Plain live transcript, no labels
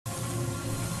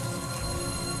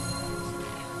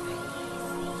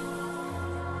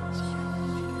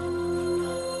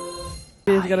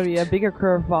It's gonna be a bigger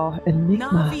curveball.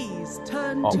 Enigma.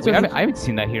 Oh, I haven't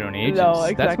seen that hero in ages. No,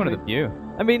 exactly. That's one of the few.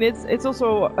 I mean, it's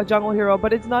also a jungle hero,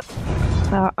 but it's not.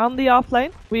 On the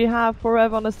offlane, we have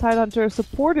Forever on his Tidehunter,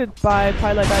 supported by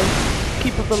pieliedie,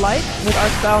 Keep of the Light with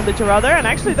artstyle and ditya-ra there, and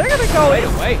actually they're gonna go in.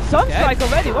 Sunstrike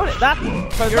already. What is that?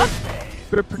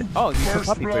 Oh, you put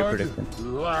Puppey for your prediction.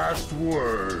 Last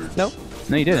word. No.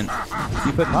 No, you didn't.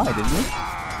 You put Magi, didn't you?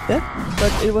 Yeah,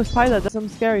 but it was pieliedie. That's some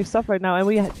scary stuff right now, and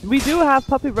we do have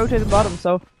Puppey rotating bottom,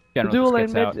 so the dual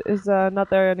lane mid is not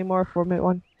there anymore for mid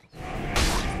one.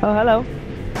 Oh, hello.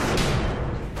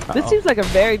 This seems like a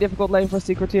very difficult lane for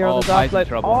Secret here on the top lane.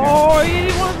 Oh, he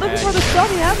was looking for the stun.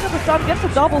 He has got the stun. Gets a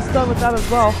double stun with that as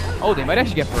well. Oh, they might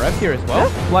actually get Forever here as well.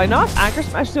 Yeah, why not? Anchor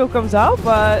Smash still comes out,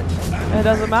 but it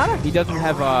doesn't matter. He doesn't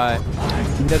have his.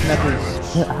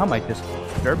 How am I just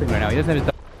derping right now? He doesn't have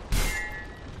his.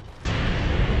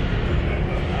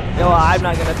 No, I'm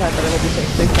not gonna type that. It will be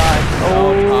 6-6-5.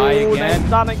 Oh, Pi again.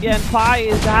 Stun again. Pi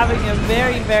is having a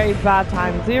very, very bad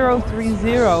time.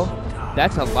 0-3-0.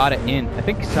 That's a lot of int. I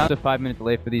think sounds a 5-minute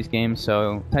delay for these games,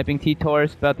 so typing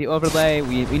T-Tors about the overlay.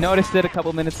 We noticed it a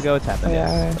couple minutes ago. It's happened.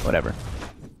 Yeah. So whatever.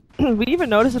 We even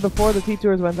noticed it before the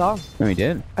T-Tours went on. No, we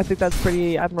did. I think that's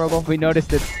pretty admirable. We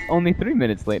noticed it only 3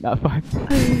 minutes late, not 5.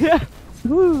 Yeah.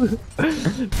 Woo.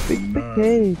 Big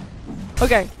cake.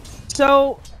 Okay,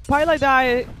 so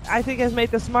pieliedie, I think, has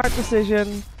made the smart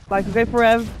decision. Like, okay,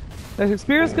 Forev, there's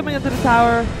experience coming into the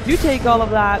tower. You take all of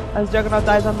that as Juggernaut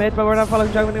dies on mid, but we're not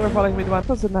following Juggernaut, we're following mid one.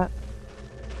 What's in that?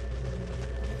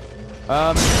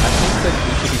 I think that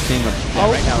we should be seeing him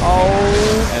right now.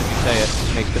 Oh. As you say, it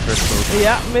makes the first move.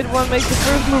 Yeah, mid one makes the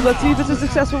first move. Let's see if it's a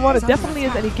successful one. It definitely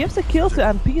is, and he gives a kill to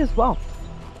MP as well.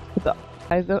 But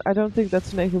I don't think that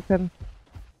SoNNeikO can.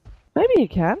 Maybe he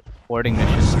can. Warding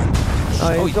mission.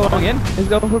 Oh, he's going in. He's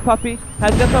going for Puppey.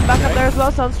 Has got some backup there as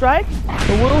well. Sunstrike.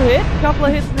 The will hit. Couple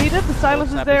of hits needed. The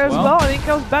silence is there as well. And in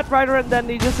comes Batrider and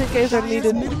Dendi just in case they're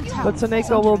needed. But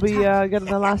SoNNeikO will be getting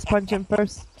the last punch in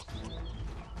first.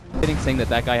 Saying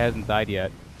that guy hasn't died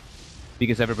yet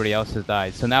because everybody else has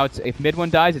died. So now it's if mid one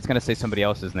dies, it's gonna say somebody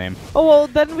else's name. Oh well,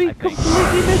 then we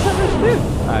completely misunderstood.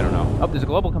 I don't know. Oh, there's a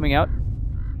global coming out.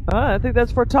 I think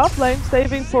that's for top lane,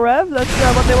 saving Forev. That's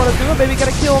what they want to do. Maybe get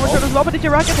a kill overturn as well. But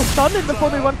ditya-ra gets a stun in before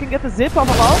mid one can get the zip off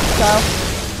of artstyle.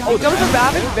 Here comes the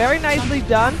Ravage. Very nicely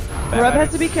done. Forev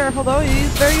has to be careful though. He's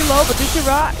very low, but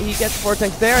ditya-ra, he gets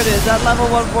Vortex. There it is. That level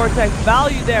 1 Vortex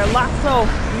value there. Lasso.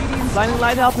 Blinding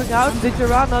Light helping out.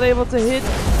 ditya-ra not able to hit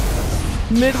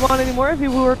mid one anymore if he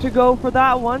were to go for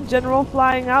that one. General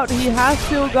flying out. He has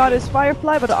still got his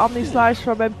Firefly, but the Omni Slash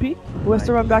from MP, who has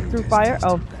to run back through fire.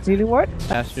 Oh, healing ward.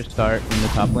 Faster start in the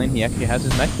top lane. He actually has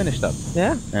his mech finished up.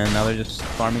 Yeah. And now they're just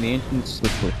farming the Ancients,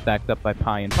 which was stacked up by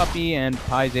Pi and Puppey, and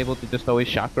Pi is able to just always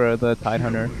chakra the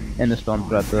Tidehunter and the Storm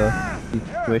throughout the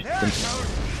situation.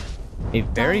 A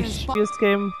very this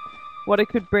game, what it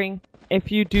could bring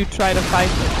if you do try to fight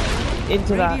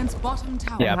into that.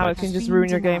 Yeah, and how it can just ruin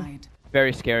your game.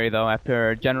 Very scary though.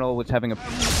 After General was having a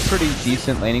pretty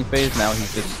decent laning phase, now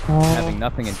he's just having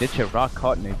nothing, and ditya-ra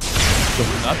caught me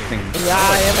with nothing. Yeah,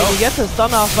 I mean, he gets a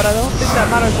stun off, but I don't think that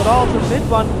matters at all. So mid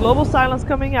one, global silence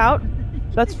coming out.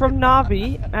 That's from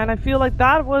Navi, and I feel like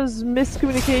that was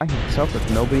miscommunication. Himself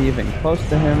with nobody even close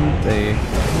to him.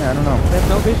 I don't know. They have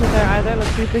no vision there either.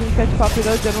 Let's see if they can catch Puppey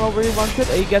though. General really wants it.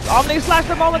 He gets Omni Slash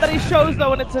the moment that he shows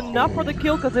though, and it's enough for the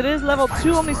kill because it is level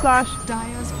 2 Omni Slash.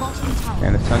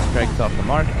 And the Sunstrike's off the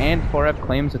mark, and Forev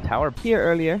claims a tower here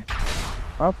earlier.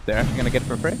 Up there, you're gonna get it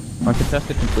for free.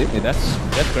 Uncontested completely. That's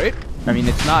great. I mean,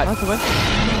 it's not. That's a win.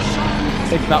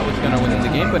 It's not what's gonna win in the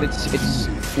game, but it's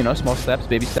you know, small steps.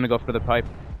 Baby's gonna go for the pipe.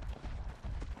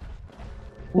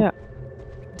 Yeah.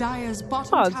 Dire's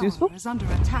bottom tower is under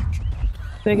attack.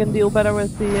 They can deal better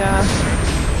with the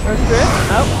Earth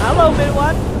Drift. Oh, hello mid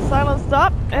one. Silence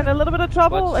stop and a little bit of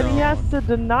trouble, and he has to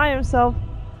deny himself.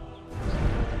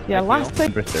 Yeah, last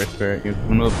pick. You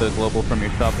remove the global from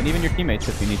yourself and even your teammates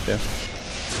if you need to.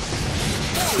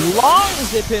 Long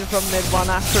zip in from mid one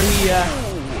after he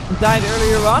died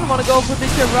earlier on. Want to go for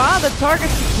ditya-ra. The target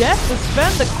suggests the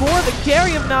Sven, the core, the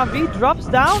carry of Navi drops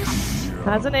down.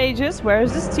 Has an Aegis.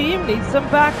 Where's his team? Needs some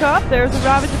backup. There's a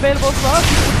Ravage available as well.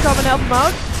 People can come and help him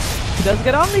out. He does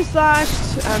get Omni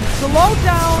Slashed and slowed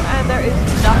down, and there is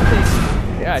nothing.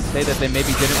 Yeah, I'd say that they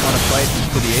maybe didn't want to fight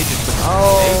to the Aegis, but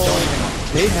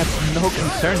they have no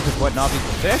concerns with what Navi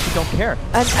does. They actually don't care.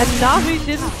 And Navi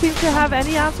didn't seem to have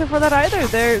any answer for that either.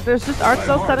 There's just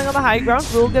artstyle standing on the high ground.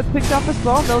 Will get picked up as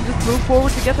well, and they'll just move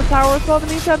forward to get the tower as well. In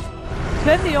the meantime,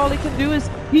 Sven, all he can do is,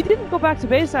 he didn't go back to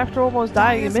base after almost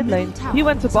dying in mid lane. He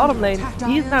went to bottom lane.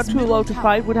 He's now too low to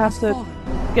fight, would have to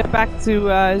get back to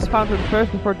his fountain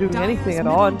first before doing anything at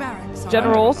all. And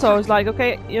General also is like,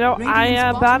 okay, you know, I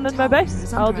abandoned my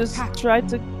base. I'll just try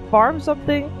to farm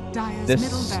something.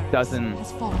 This doesn't...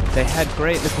 They had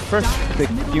great... The first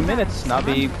few minutes,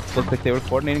 Navi looked like they were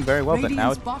coordinating very well, but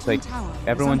now it's like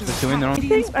everyone's just doing their own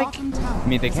thing. I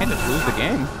mean, they can't just lose the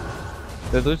game.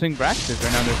 They're losing Braxters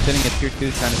right now. They're sitting at tier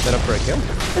 2 trying to set up for a kill.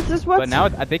 Is this what? But now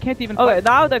they can't even... Okay,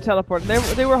 now they're teleporting.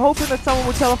 They were hoping that someone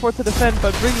would teleport to defend,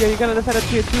 but really, are you going to defend at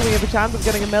tier 2 when you have a chance of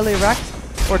getting a melee Rex?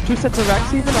 Or 2 sets of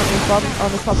Rex even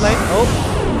on this top lane?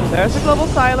 Oh, there's a global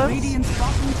silence.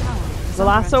 The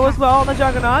lasso as well on the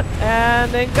Juggernaut. And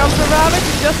then comes the Ravage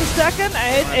in just a second.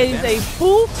 It is a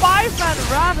full 5-man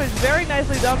Ravage. Very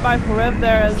nicely done by Forev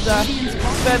there as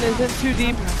Sven is in too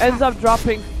deep. Ends up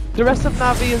dropping. The rest of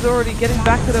Navi is already getting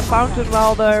back to the fountain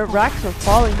while the racks are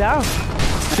falling down.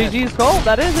 GG's goal,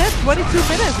 that is it. 22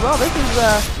 minutes. Well,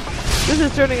 this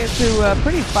is turning into a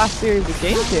pretty fast series of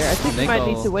games here. I think we might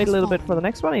need to wait a little bit for the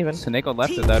next one even. SoNNeikO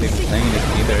left without even saying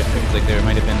anything either. It seems like there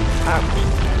might have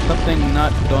been something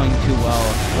not going too well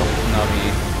with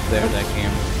Navi there that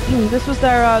game. This was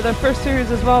their first series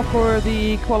as well for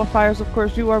the qualifiers. Of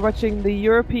course, you are watching the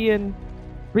European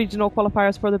regional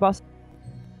qualifiers for the bus.